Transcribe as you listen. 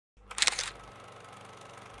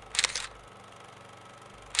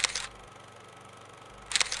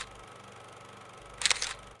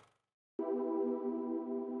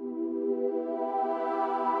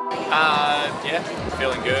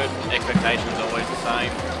feeling good. Expectations are always the same.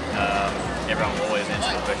 Everyone will always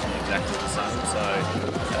answer the question exactly the same. So,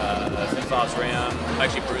 since last round, I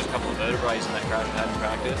actually bruised a couple of vertebrae in that crash I had in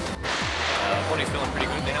practice. Body's feeling pretty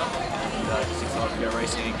good now, and just excited to go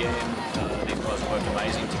racing again. These guys have worked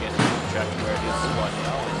amazing to get the track to where it is right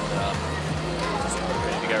now, and just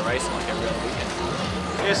ready to go racing like every other weekend.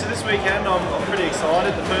 Yeah, so this weekend I'm pretty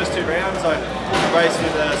excited. The first 2 rounds I raced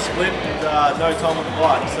with a split and no time on the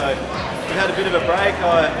bike. So we've had a bit of a break.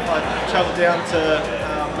 I travelled down to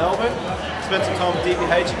Melbourne, spent some time with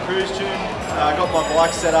DPH and Cruise Tune. I got my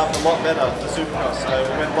bike set up a lot better for Supercross, so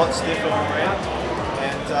we went a lot stiffer on the round.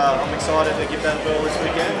 And I'm excited to give that a whirl this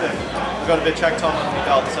weekend. And we've got a bit of track time under my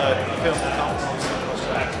belt, so I'm feeling comfortable on the Supercross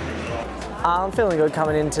track. I'm feeling good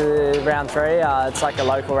coming into round 3. It's like a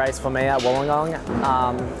local race for me at Wollongong.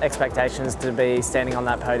 Expectations to be standing on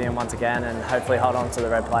that podium once again and hopefully hold on to the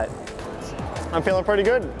red plate. I'm feeling pretty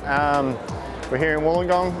good. We're here in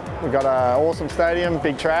Wollongong. We've got an awesome stadium,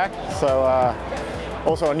 big track. So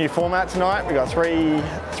also a new format tonight. We've got three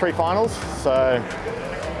finals. So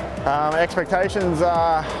expectations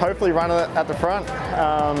are hopefully run at the front.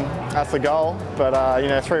 That's the goal. But you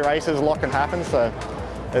know, 3 races, a lot can happen. So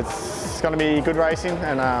it's going to be good racing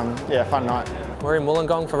and yeah, fun night. We're in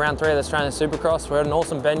Wollongong for round 3 of the Australian Supercross. We're at an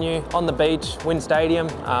awesome venue on the beach, Wynn Stadium.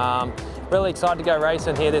 Really excited to go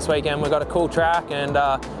racing here this weekend. We've got a cool track and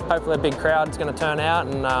hopefully a big crowd is going to turn out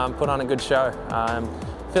and put on a good show.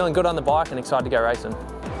 Feeling good on the bike and excited to go racing.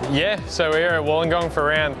 Yeah, so we're here at Wollongong for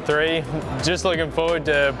round 3. Just looking forward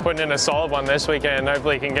to putting in a solid one this weekend.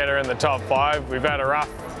 Hopefully can get her in the top 5. We've had a rough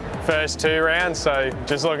first 2 rounds, so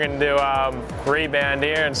just looking to rebound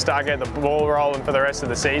here and start getting the ball rolling for the rest of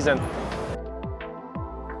the season.